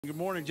Good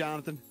morning,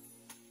 Jonathan.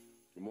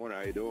 Good morning.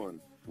 How you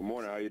doing? Good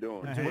morning. How you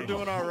doing? We're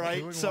doing all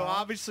right. Doing So well.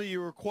 obviously you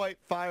were quite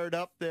fired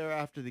up there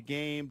after the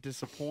game,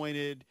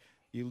 disappointed.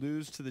 You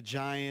lose to the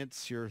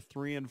Giants. You're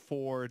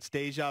 3-4. It's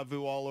deja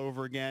vu all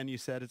over again. You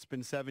said it's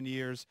been 7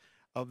 years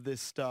of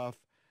this stuff.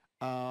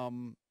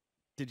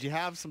 Did you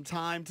have some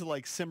time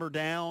to simmer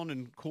down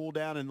and cool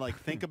down and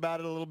think about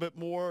it a little bit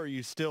more? Or are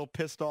you still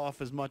pissed off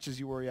as much as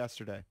you were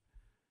yesterday?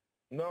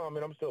 No,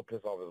 I'm still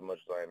pissed off as much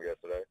as I am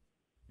yesterday.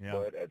 Yeah.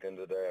 But at the end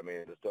of the day,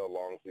 there's still a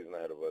long season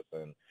ahead of us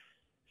and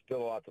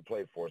still a lot to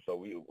play for. So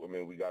we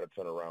got to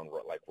turn around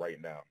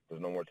right now.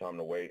 There's no more time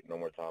to wait, no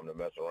more time to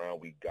mess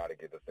around. We got to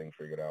get this thing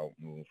figured out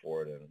moving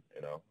forward. And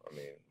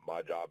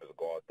my job is to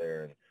go out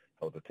there and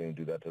help the team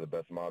do that to the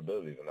best of my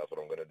abilities, and that's what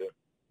I'm going to do.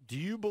 Do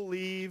you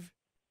believe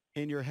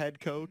in your head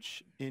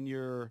coach, in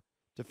your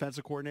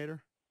defensive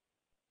coordinator?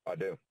 I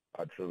do.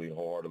 I truly,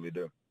 wholeheartedly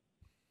do.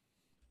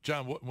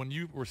 John, when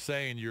you were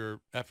saying you're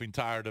effing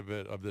tired of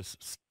it, of this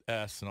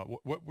S, and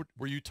what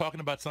were you talking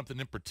about something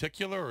in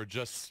particular, or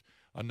just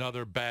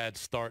another bad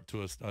start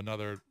to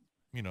another,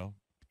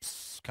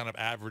 kind of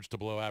average to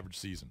below average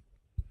season?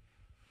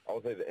 I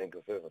would say the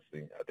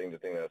inconsistency. I think the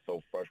thing that's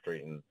so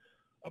frustrating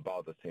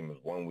about this team is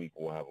 1 week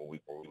we'll have a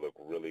week where we look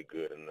really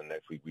good, and the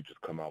next week we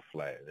just come out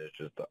flat. And it's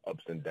just the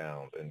ups and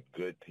downs, and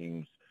good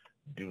teams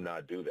do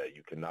not do that.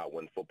 You cannot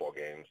win football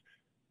games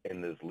in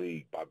this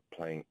league by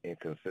playing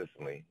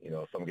inconsistently.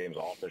 Some games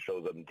offense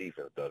shows up and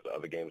defense does it.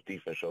 Other games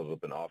defense shows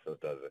up and offense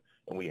does it.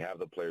 And we have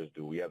the players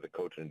do. We have the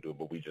coaching do it,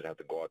 but we just have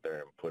to go out there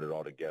and put it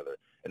all together.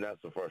 And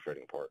that's the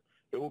frustrating part.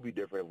 It would be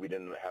different if we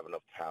didn't have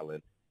enough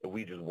talent, if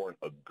we just weren't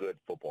a good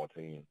football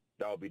team.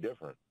 That would be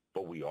different.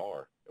 But we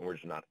are, and we're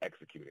just not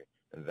executing.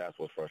 And that's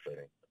what's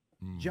frustrating.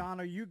 John,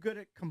 are you good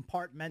at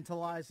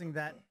compartmentalizing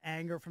that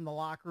anger from the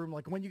locker room?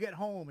 Like when you get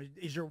home,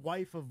 is your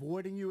wife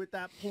avoiding you at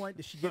that point?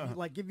 Does she give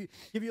you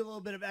give you a little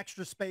bit of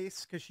extra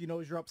space because she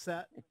knows you're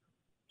upset?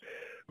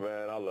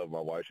 Man, I love my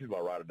wife. She's my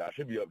ride or die.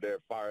 She'll be up there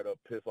fired up,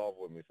 pissed off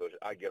with me. So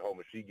I get home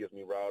and she gets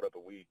me riled up,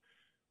 and we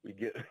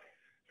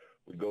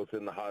go sit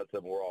in the hot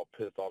tub and we're all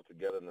pissed off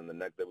together. And then the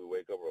next day we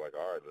wake up, we're like,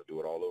 all right, let's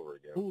do it all over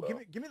again. Ooh, So,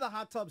 give me the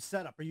hot tub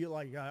setup. Are you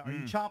are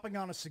you chopping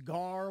on a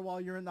cigar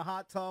while you're in the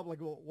hot tub? Like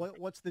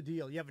what's the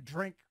deal? You have a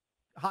drink,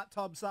 hot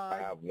tub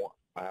side?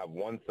 I have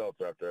one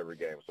seltzer after every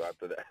game. So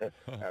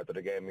after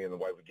the game, me and the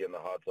wife would get in the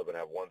hot tub and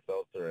have one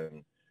seltzer,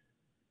 and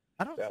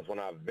that's when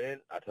I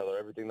vent. I tell her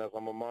everything that's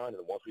on my mind,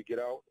 and once we get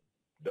out,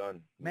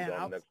 done. Man,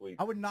 done next week.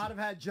 I would not have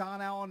had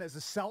John Allen as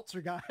a seltzer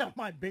guy on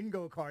my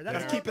bingo card.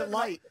 Let's keep it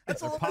light.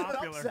 That's a little bit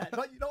of an upset.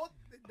 But you know what?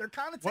 They're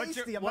kind of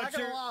tasty. I'm not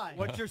going to lie.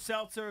 What's your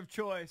seltzer of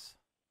choice?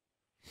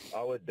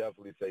 I would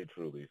definitely say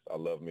Trulies. I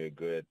love me a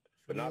good,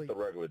 but not the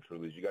regular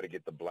Trulies. You got to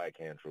get the black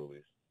can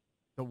Trulies.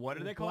 The what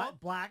are they called?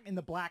 Black in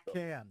the black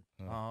can.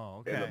 Oh,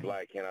 okay. In the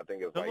black can, I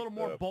think it's They're a little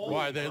more bold.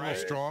 Why, are they a little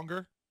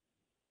stronger?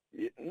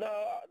 Yeah, no,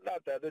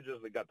 not that.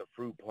 They got the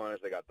fruit punch.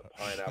 They got the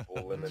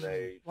pineapple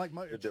lemonade. Like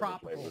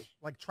tropical, flavors.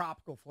 like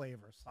tropical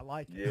flavors. I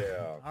like it.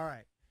 Yeah. All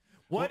right.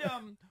 What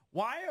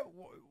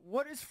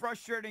is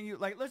frustrating you?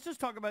 Like, let's just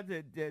talk about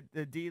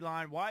the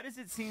D-line. Why does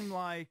it seem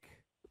like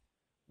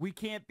we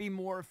can't be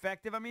more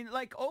effective?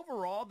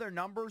 Overall, their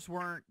numbers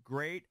weren't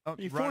great.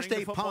 You forced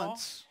 8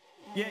 punts.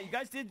 Yeah, you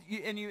guys did,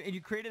 and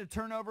you created a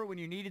turnover when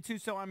you needed to.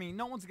 So,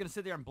 no one's going to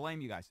sit there and blame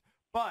you guys.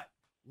 But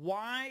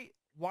why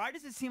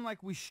does it seem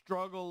like we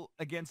struggle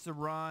against the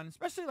run,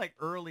 especially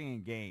early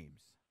in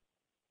games?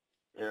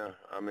 Yeah,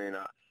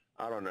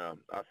 I don't know.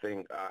 I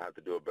think I have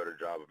to do a better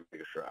job of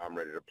making sure I'm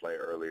ready to play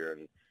earlier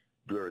and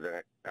do everything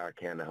I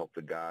can to help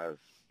the guys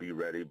be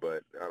ready.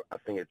 But I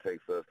think it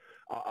takes us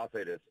 – I'll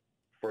say this.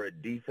 For a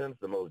defense,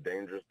 the most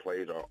dangerous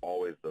plays are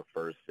always the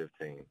first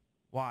 15.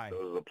 Why?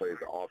 Those are the plays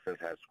the offense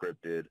has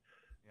scripted,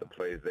 the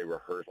plays they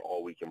rehearse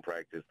all week in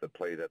practice, the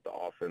play that the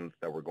offense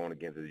that we're going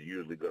against is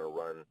usually going to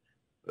run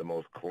the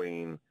most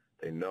clean.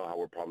 They know how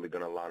we're probably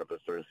going to line up in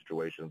certain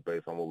situations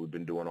based on what we've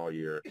been doing all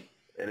year.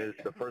 And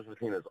the first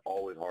 15 is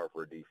always hard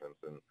for a defense.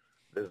 And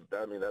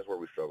that's where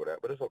we struggled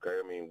at. But it's okay.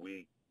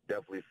 We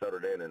definitely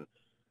settled in and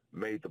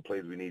made the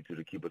plays we need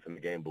to keep us in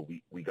the game. But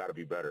we got to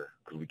be better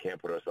because we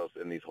can't put ourselves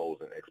in these holes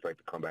and expect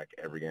to come back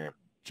every game.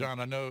 John,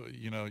 I know,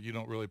 you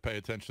don't really pay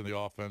attention to the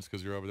offense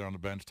because you're over there on the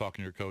bench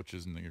talking to your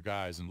coaches and your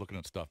guys and looking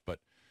at stuff. But,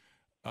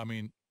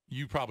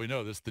 you probably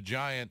know this. The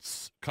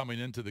Giants coming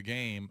into the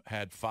game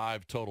had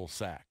 5 total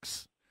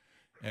sacks,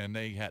 and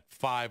they had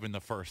 5 in the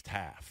first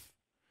half.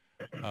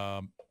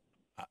 And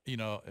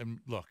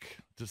look,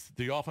 just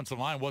the offensive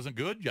line wasn't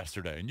good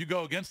yesterday. And you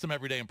go against them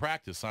every day in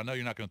practice. So I know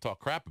you're not going to talk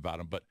crap about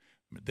them, but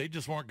they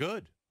just weren't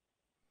good.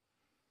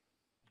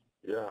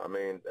 Yeah,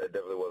 it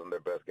definitely wasn't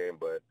their best game,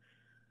 but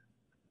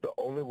the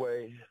only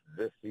way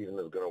this season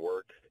is going to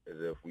work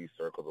is if we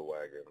circle the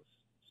wagons.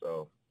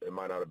 So it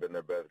might not have been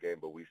their best game,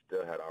 but we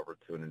still had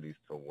opportunities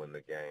to win the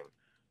game.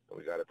 And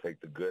we got to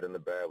take the good and the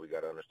bad. We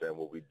got to understand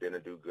what we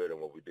didn't do good and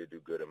what we did do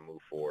good and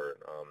move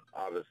forward.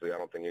 Obviously, I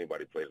don't think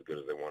anybody played as good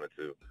as they wanted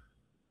to.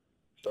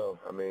 So,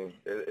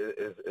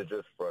 it's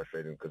just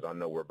frustrating because I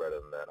know we're better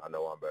than that. I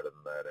know I'm better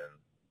than that, and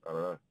I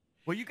don't know.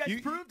 Well, you guys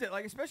proved it,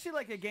 like especially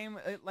like a game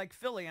like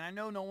Philly, and I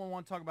know no one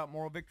wants to talk about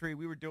moral victory.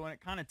 We were doing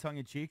it kind of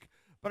tongue-in-cheek.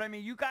 But, I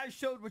mean, you guys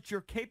showed what you're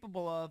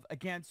capable of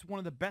against one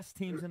of the best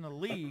teams in the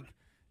league.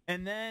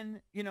 And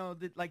then, you know,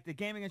 the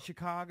game against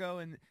Chicago.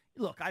 And,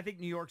 look, I think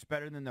New York's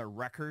better than their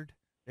record.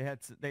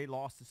 They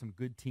lost to some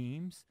good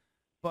teams.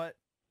 But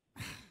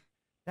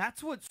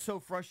that's what's so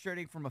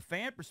frustrating from a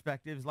fan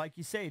perspective is, like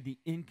you say, the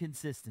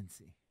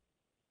inconsistency.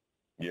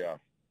 Yeah.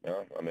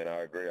 I mean,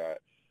 I agree.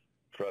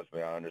 Trust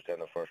me, I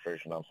understand the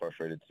frustration. I'm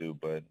frustrated too.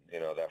 But, you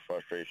know, that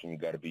frustration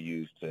got to be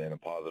used in a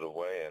positive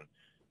way. And,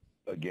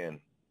 again,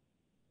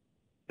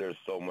 there's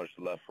so much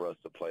left for us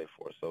to play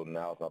for. So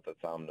now's not the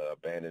time to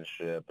abandon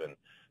ship and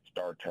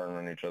start turning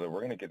on each other. We're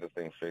going to get this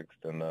thing fixed.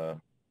 And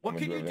what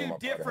can you do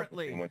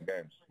differently?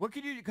 What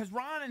can you do? Because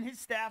Ron and his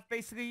staff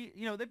basically,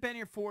 you know, they've been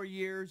here 4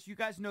 years. You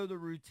guys know the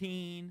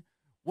routine.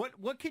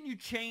 What can you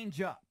change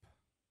up?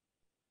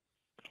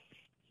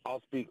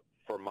 I'll speak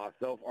for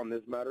myself on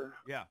this matter.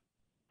 Yeah.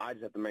 I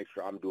just have to make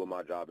sure I'm doing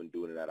my job and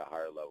doing it at a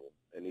higher level.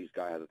 And each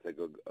guy has to take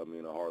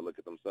a hard look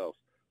at themselves.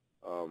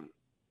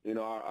 You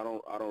know,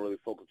 I don't really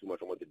focus too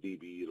much on what the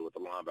DBs or what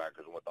the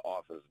linebackers and what the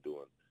offense is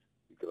doing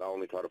because I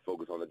only try to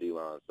focus on the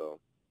D-line. So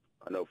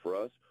I know for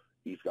us,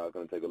 each guy's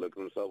going to take a look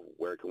at himself.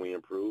 Where can we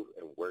improve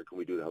and where can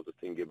we do to help this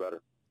team get better?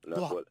 And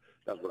that's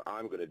what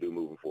I'm going to do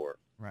moving forward.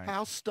 Right.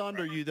 How stunned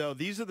are you, though?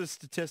 These are the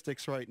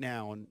statistics right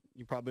now, and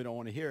you probably don't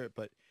want to hear it,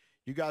 but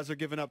you guys are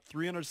giving up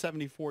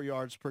 374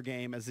 yards per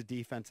game as a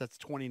defense. That's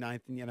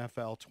 29th in the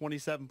NFL.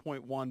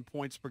 27.1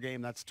 points per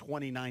game. That's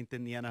 29th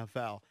in the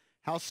NFL.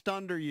 How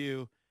stunned are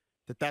you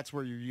that's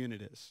where your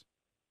unit is?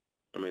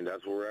 I mean,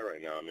 that's where we're at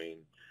right now. I mean,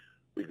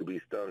 we could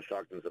be stunned,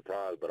 shocked, and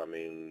surprised, but, I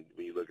mean,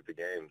 when you look at the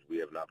games, we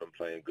have not been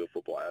playing good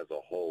football as a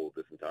whole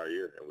this entire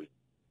year,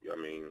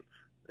 and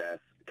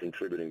that's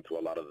contributing to a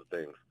lot of the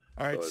things.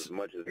 All right. So as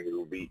much as it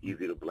will be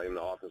easy to blame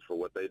the offense for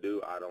what they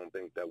do, I don't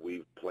think that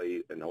we've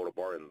played and hold up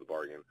our end of the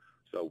bargain.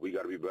 So we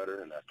got to be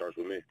better, and that starts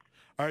with me.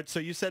 All right, so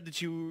you said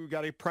that you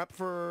got to prep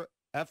for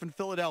effing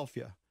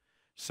Philadelphia.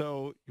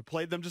 So you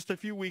played them just a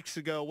few weeks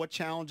ago. What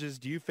challenges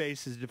do you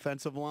face as a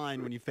defensive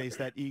line when you face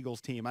that Eagles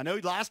team? I know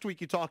last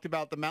week you talked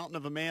about the mountain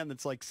of a man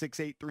that's like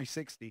 6'8",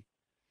 360.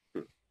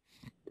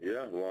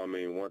 Yeah, well, I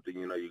mean, one thing,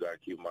 you know, you got to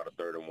keep them out of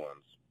 3rd and 1s.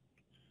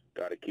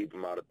 Got to keep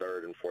them out of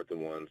 3rd and 4th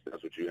and 1s.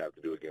 That's what you have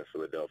to do against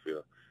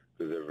Philadelphia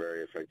because they're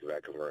very effective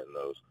at converting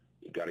those.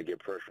 You got to get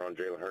pressure on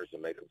Jalen Hurts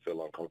and make him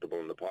feel uncomfortable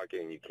in the pocket,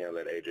 and you can't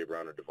let A.J.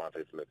 Brown or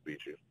Devontae Smith beat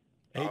you.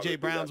 A.J.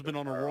 Brown's been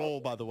on a roll,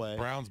 by the way.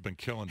 Brown's been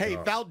killing. Hey,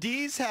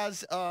 Valdez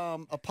has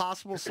a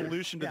possible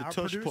solution to the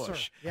tush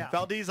push. Yeah.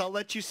 Valdez, I'll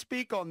let you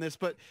speak on this,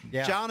 but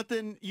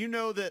Jonathan, you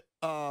know that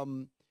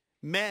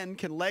men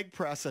can leg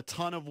press a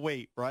ton of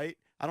weight, right?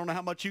 I don't know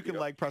how much you can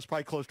leg press,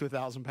 probably close to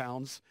 1,000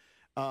 pounds.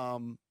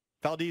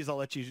 Valdez, I'll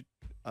let you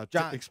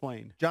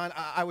explain. John,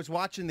 I was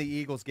watching the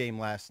Eagles game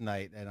last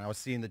night, and I was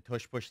seeing the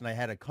tush push, and I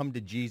had a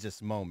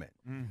come-to-Jesus moment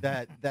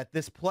that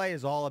this play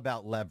is all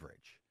about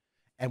leverage.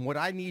 And what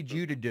I need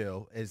you to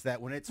do is that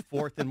when it's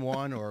 4th and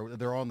 1 or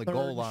they're on the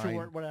goal line,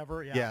 short,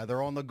 whatever,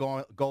 they're on the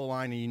goal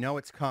line and you know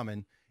it's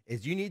coming,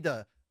 is you need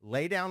to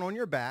lay down on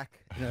your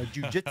back in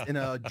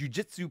a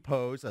jiu-jitsu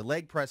pose, a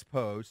leg press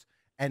pose,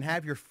 and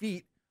have your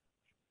feet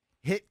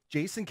hit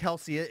Jason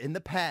Kelce in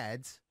the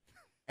pads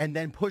and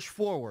then push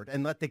forward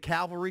and let the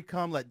cavalry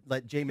come, let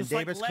Jamin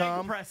Davis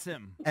come, press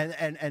him,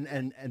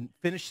 and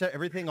finish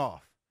everything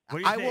off.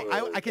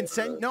 I can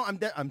send. No,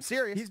 I'm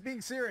serious. He's being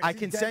serious. I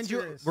can send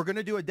you. We're going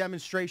to do a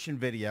demonstration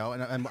video,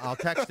 and I'll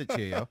text it to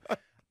you.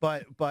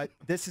 But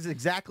this is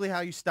exactly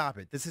how you stop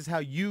it. This is how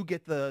you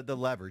get the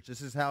leverage.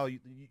 This is how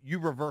you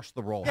reverse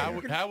the role.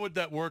 How would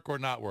that work or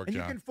not work, and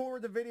John? You can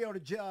forward the video to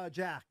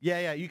Jack.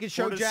 Yeah. You can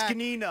show Jack.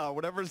 Scanina,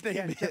 whatever his name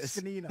is.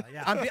 Scanina,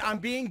 yeah. I'm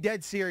being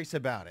dead serious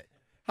about it.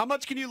 How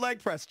much can you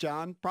leg press,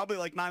 John? Probably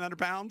like 900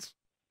 pounds?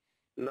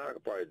 No, I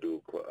could probably do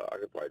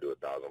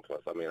 1,000 plus.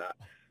 I mean,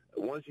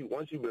 once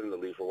you've been in the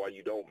league for a while,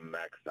 you don't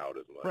max out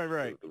as much.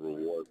 Right. The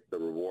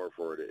reward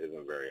for it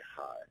isn't very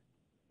high.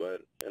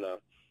 But, you know,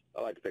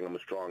 I like to think I'm a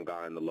strong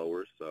guy in the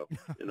lowers, so,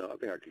 you know, I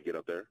think I could get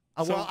up there.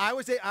 Well, I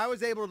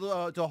was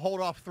able to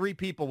hold off 3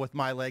 people with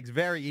my legs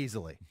very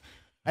easily.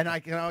 And I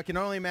can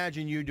only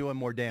imagine you doing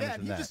more damage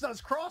than that. Yeah, he just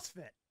does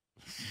CrossFit.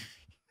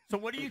 So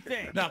what do you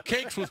think? Now,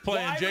 Cakes was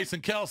playing Jason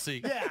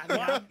Kelce.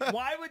 Yeah.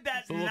 Why would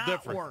that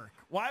not work?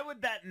 Why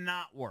would that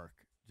not work,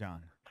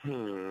 John?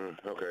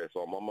 Okay,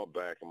 so I'm on my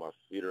back and my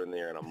feet are in the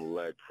air and I'm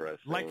leg pressing.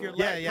 Like your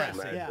leg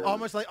pressing. Yeah.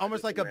 Almost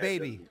like a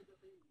baby.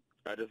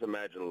 I just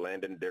imagine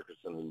Landon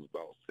Dickerson, who's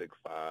about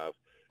 6'5",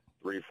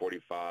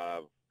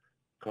 345,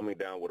 coming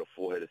down with a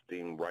full head of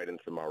steam right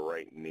into my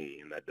right knee,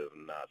 and that does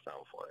not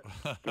sound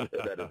fun.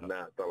 That does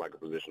not sound like a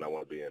position I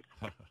want to be in.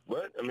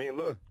 But, I mean,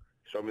 look.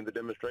 Show me the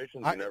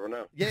demonstrations. You never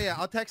know. Yeah.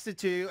 I'll text it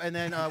to you and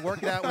then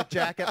work it out with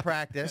Jack at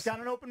practice. He's got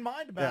an open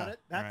mind about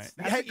it. That's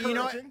hey, you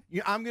know what?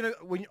 I'm gonna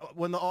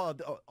when all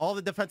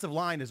the defensive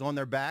line is on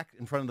their back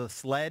in front of the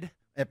sled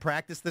at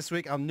practice this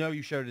week. I'll know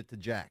you showed it to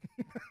Jack.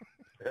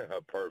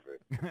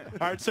 Perfect.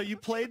 All right. So you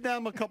played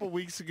them a couple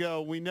weeks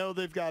ago. We know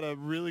they've got a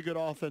really good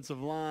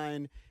offensive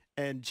line,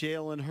 and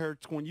Jalen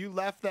Hurts. When you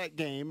left that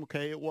game,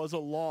 okay, it was a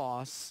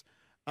loss.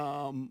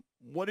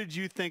 What did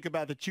you think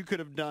about that you could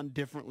have done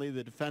differently?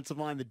 The defensive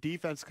line, the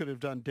defense could have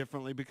done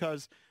differently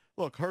because,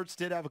 look, Hurts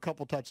did have a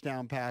couple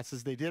touchdown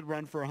passes. They did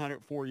run for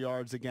 104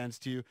 yards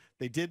against you.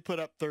 They did put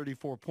up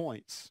 34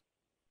 points.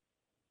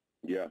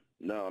 Yeah.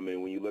 No, I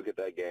mean, when you look at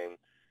that game,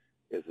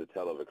 it's a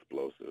tale of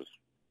explosives.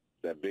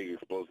 That big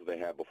explosive they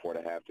had before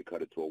the half to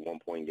cut it to a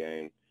one-point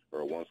game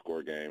or a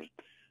one-score game.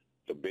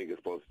 The big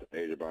explosive to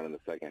A.J. Brown in the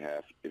second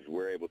half. If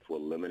we're able to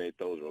eliminate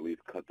those or at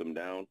least cut them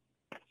down,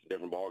 it's a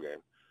different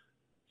ballgame.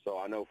 So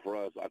I know for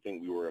us, I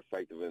think we were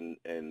effective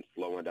in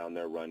slowing down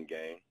their run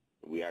game.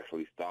 We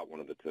actually stopped one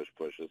of the tush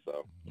pushes,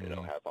 so,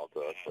 hats off to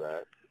us for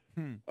that.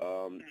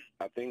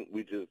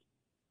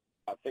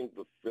 I think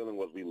the feeling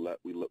was we let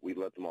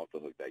them off the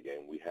hook that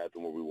game. We had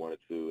them where we wanted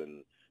to,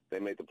 and they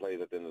made the plays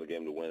at the end of the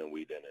game to win, and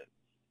we didn't.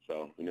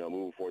 So,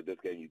 moving forward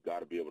this game, you've got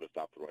to be able to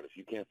stop the run. If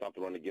you can't stop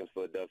the run against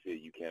Philadelphia,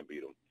 you can't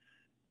beat them.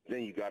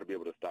 Then you got to be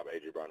able to stop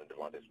A.J. Brown and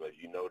Devontae Smith.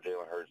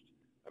 Jalen Hurts,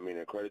 and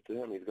credit to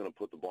him, he's going to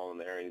put the ball in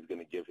the air, and he's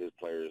going to give his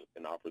players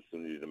an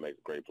opportunity to make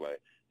a great play.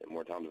 And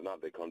more times than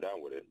not, they come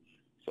down with it.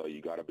 So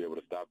you got to be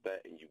able to stop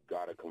that, and you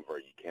got to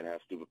convert. You can't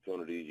have stupid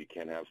penalties. You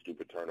can't have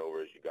stupid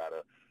turnovers. You got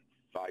to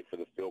fight for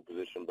the field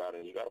position battle,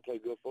 and you got to play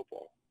good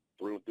football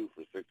through and through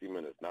for 60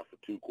 minutes, not for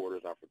 2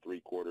 quarters, not for 3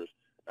 quarters,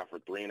 not for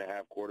 3.5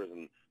 quarters,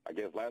 and I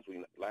guess last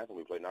time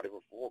we played not even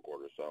 4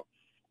 quarters. So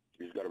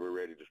you just got to be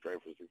ready to strain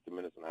for 60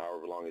 minutes and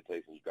however long it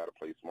takes, and you got to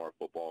play smart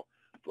football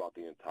throughout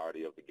the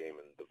entirety of the game.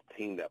 And the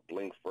team that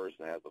blinks first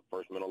and has the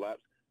first mental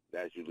lapse,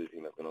 that's usually the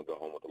team that's going to go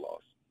home with the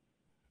loss.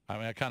 I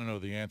mean, I kind of know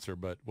the answer,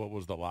 but what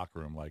was the locker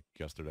room like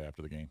yesterday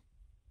after the game?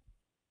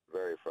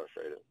 Very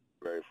frustrated,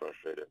 very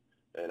frustrated.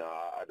 And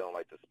I don't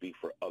like to speak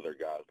for other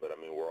guys, but,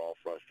 we're all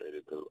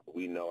frustrated because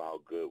we know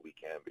how good we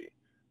can be,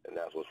 and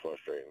that's what's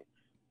frustrating.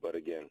 But,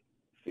 again,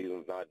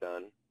 season's not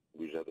done.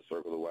 We just have to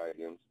circle the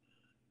wagons,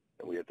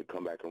 and we have to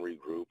come back and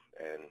regroup.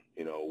 And,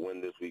 a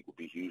win this week would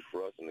be huge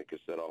for us, and it could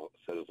set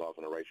us off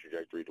on the right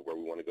trajectory to where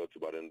we want to go to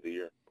by the end of the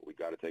year. We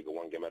got to take it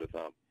one game at a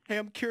time. Hey,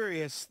 I'm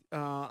curious.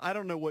 I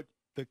don't know what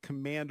the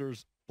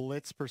Commanders'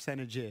 blitz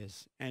percentage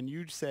is, and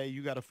you'd say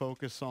you got to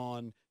focus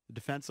on the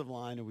defensive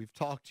line, and we've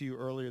talked to you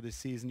earlier this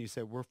season. You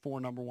said we're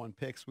 4 number 1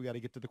 picks. We got to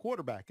get to the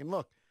quarterback. And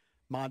look,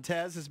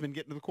 Montez has been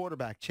getting to the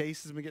quarterback.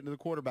 Chase has been getting to the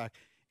quarterback.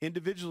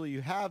 Individually,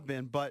 you have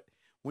been, but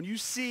when you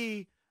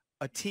see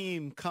a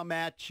team come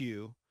at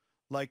you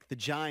like the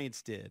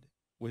Giants did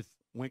with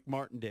Wink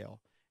Martindale,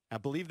 I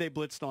believe they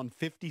blitzed on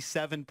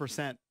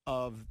 57%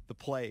 of the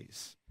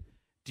plays.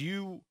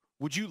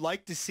 Would you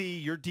like to see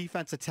your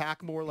defense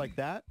attack more like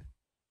that?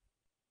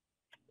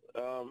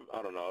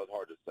 I don't know. It's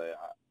hard to say.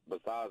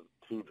 Besides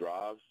 2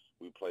 drives,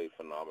 we played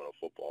phenomenal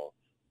football.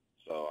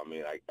 So,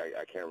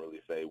 I can't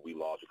really say we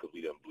lost because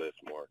we didn't blitz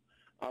more.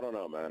 I don't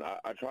know, man.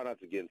 I try not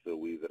to get into the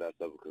weeds of that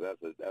stuff because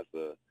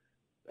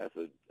that's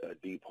a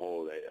deep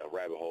hole, a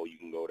rabbit hole you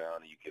can go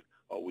down, and you could,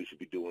 we should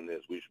be doing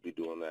this, we should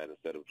be doing that,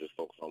 instead of just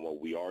focus on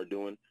what we are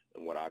doing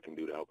and what I can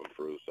do to help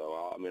improve. So,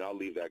 I'll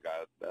leave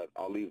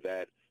I'll leave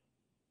that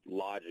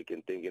logic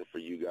and thinking for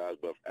you guys,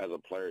 but as a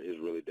player,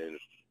 it's really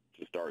dangerous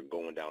to start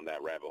going down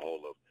that rabbit hole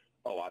of,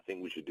 I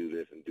think we should do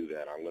this and do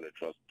that. I'm going to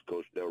trust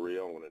Coach Del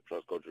Rio. I'm going to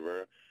trust Coach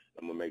Rivera.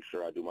 I'm going to make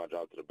sure I do my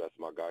job to the best of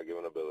my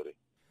God-given ability.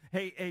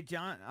 Hey,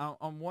 John,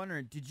 I'm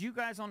wondering, did you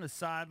guys on the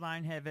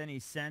sideline have any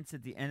sense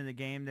at the end of the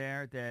game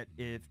there that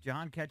if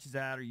John catches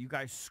out or you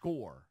guys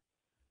score,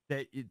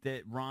 that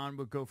Ron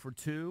would go for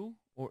 2?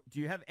 Or do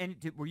you have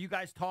were you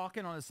guys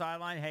talking on the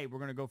sideline, hey, we're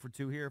going to go for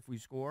 2 here if we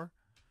score?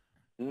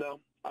 No,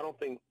 I don't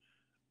think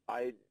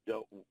I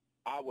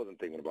wasn't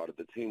thinking about it.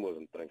 The team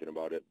wasn't thinking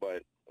about it.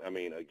 But,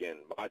 again,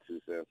 my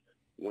 2 cents,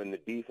 when the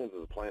defense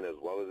is playing as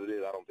well as it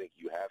is, I don't think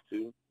you have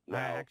to. Now,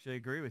 I actually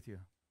agree with you.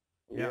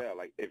 Yeah,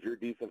 like if your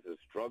defense is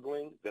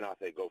struggling, then I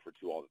say go for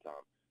 2 all the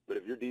time. But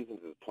if your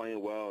defense is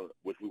playing well,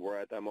 which we were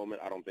at that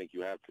moment, I don't think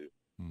you have to.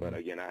 Mm-hmm. But,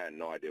 again, I had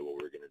no idea what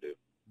we were going to do.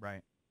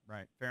 Right.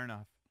 Fair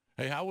enough.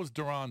 Hey, how was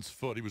Duran's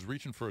foot? He was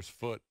reaching for his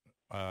foot.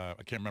 I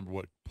can't remember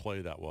what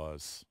play that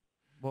was.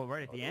 Well,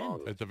 right at the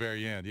end. At the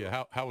very end,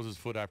 yeah. How was his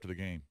foot after the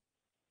game?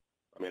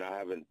 I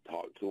haven't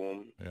talked to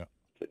him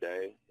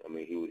today.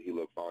 He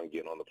looked fine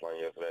getting on the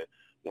plane yesterday.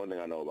 One thing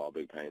I know about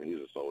Big Payne, he's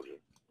a soldier.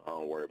 I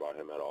don't worry about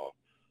him at all.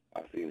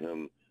 I've seen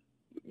him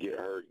get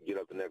hurt, get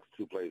up the next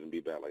 2 plays, and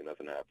be back like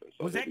nothing happened.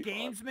 So was that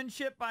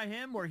gamesmanship by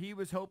him where he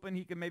was hoping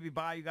he could maybe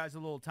buy you guys a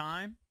little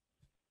time?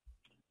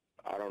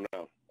 I don't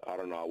know.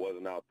 I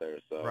wasn't out there,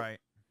 so right.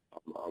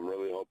 I'm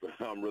really hoping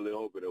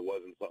it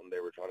wasn't something they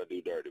were trying to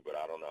do dirty, but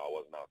I don't know. I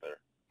wasn't out there.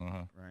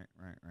 Uh-huh. Right.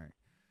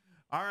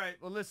 All right.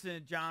 Well,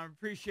 listen, John,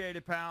 appreciate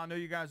it, pal. I know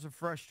you guys are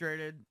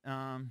frustrated.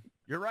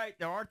 You're right.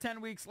 There are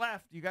 10 weeks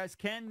left. You guys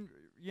can,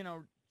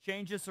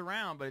 change this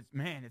around, but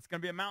it's going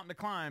to be a mountain to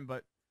climb,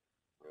 but,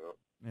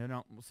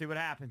 we'll see what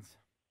happens.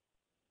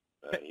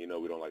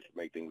 We don't like to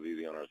make things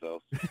easy on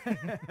ourselves.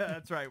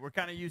 That's right. We're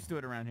kind of used to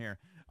it around here.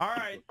 All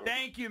right.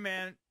 Thank you,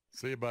 man.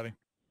 See you, buddy.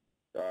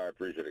 All right.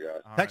 Appreciate it,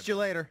 guys. Text you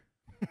later.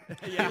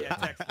 yeah,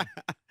 text me.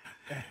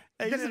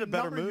 Hey, he's in a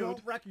better number you mood.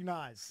 don't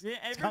recognize. Yeah,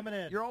 It's coming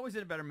in. You're always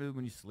in a better mood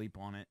when you sleep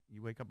on it.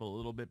 You wake up a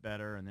little bit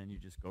better, and then you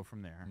just go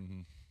from there.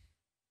 Mm-hmm.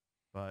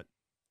 But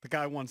The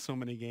guy won so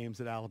many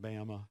games at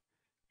Alabama.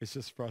 It's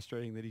just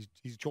frustrating that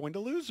he's joined a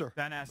loser.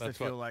 that has to That's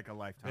feel what- like a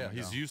lifetime Yeah, ago.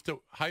 he's used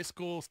to high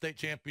school state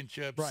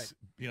championships, Right.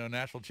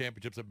 National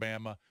championships at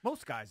Bama,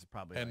 Most guys are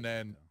probably and like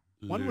then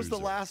that, When was the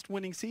loser. last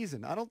winning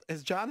season?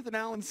 Has Jonathan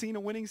Allen seen a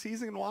winning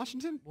season in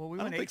Washington? though. Well, we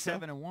I don't went think so.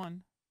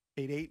 8-7-1.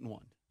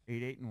 8-8-1.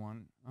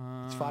 8-8-1.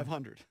 It's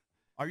 500.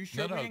 Are you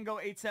sure No, we no. didn't go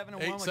 8-7-1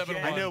 with 8-7-1.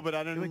 Jay? I know, but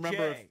I don't With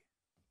remember. Jay.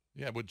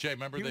 Yeah, with Jay,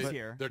 remember He was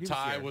here. their He was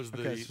tie here. was the,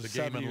 Okay, so the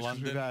game 7 in years since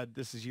we've London. had,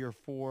 this is year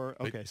 4.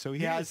 But Okay, so he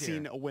he has was here.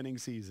 seen a winning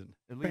season.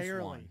 At least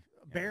barely. one.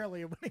 Yeah.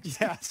 Barely a winning season.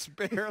 Yes,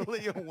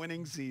 barely a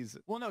winning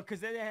season. Well, no,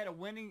 because they had a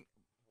winning.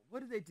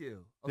 What did they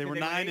do? They were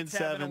went 9-7,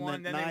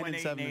 8-7-1, then then they went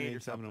 9-7, 8-8 or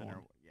 8-7-1. something,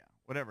 or yeah,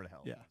 whatever the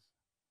hell. it Yeah.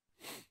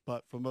 was.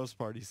 But for the most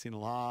part, he's seen a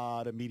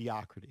lot of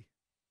mediocrity.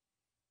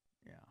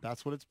 Yeah.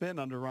 That's what it's been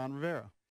under Ron Rivera.